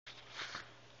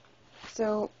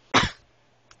So,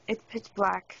 it's pitch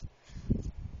black,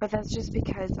 but that's just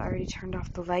because I already turned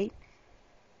off the light,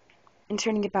 and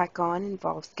turning it back on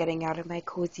involves getting out of my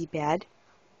cozy bed,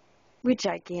 which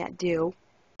I can't do.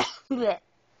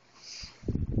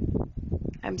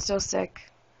 I'm still sick,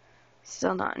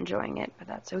 still not enjoying it, but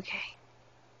that's okay.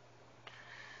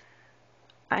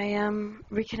 I am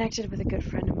reconnected with a good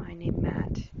friend of mine named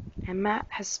Matt, and Matt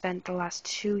has spent the last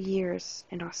 2 years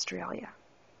in Australia.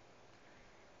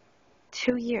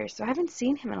 2 years, so I haven't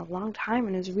seen him in a long time,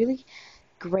 and it was really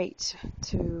great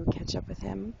to catch up with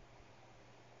him.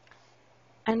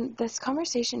 And this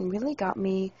conversation really got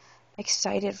me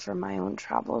excited for my own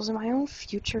travels and my own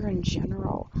future in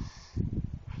general.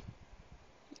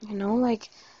 You know, like,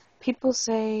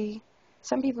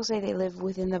 some people say they live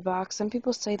within the box, some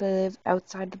people say they live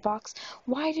outside the box.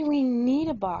 Why do we need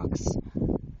a box?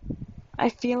 I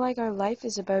feel like our life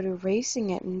is about erasing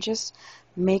it and just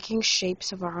making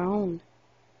shapes of our own.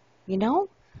 You know?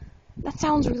 That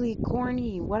sounds really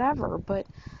corny, whatever, but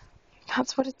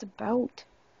that's what it's about.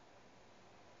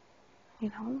 You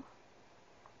know?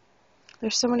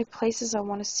 There's so many places I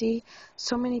want to see,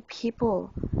 so many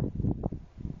people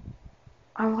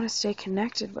I want to stay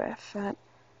connected with that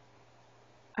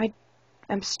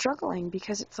I'm struggling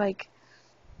because it's like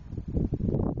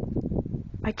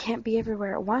I can't be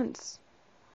everywhere at once.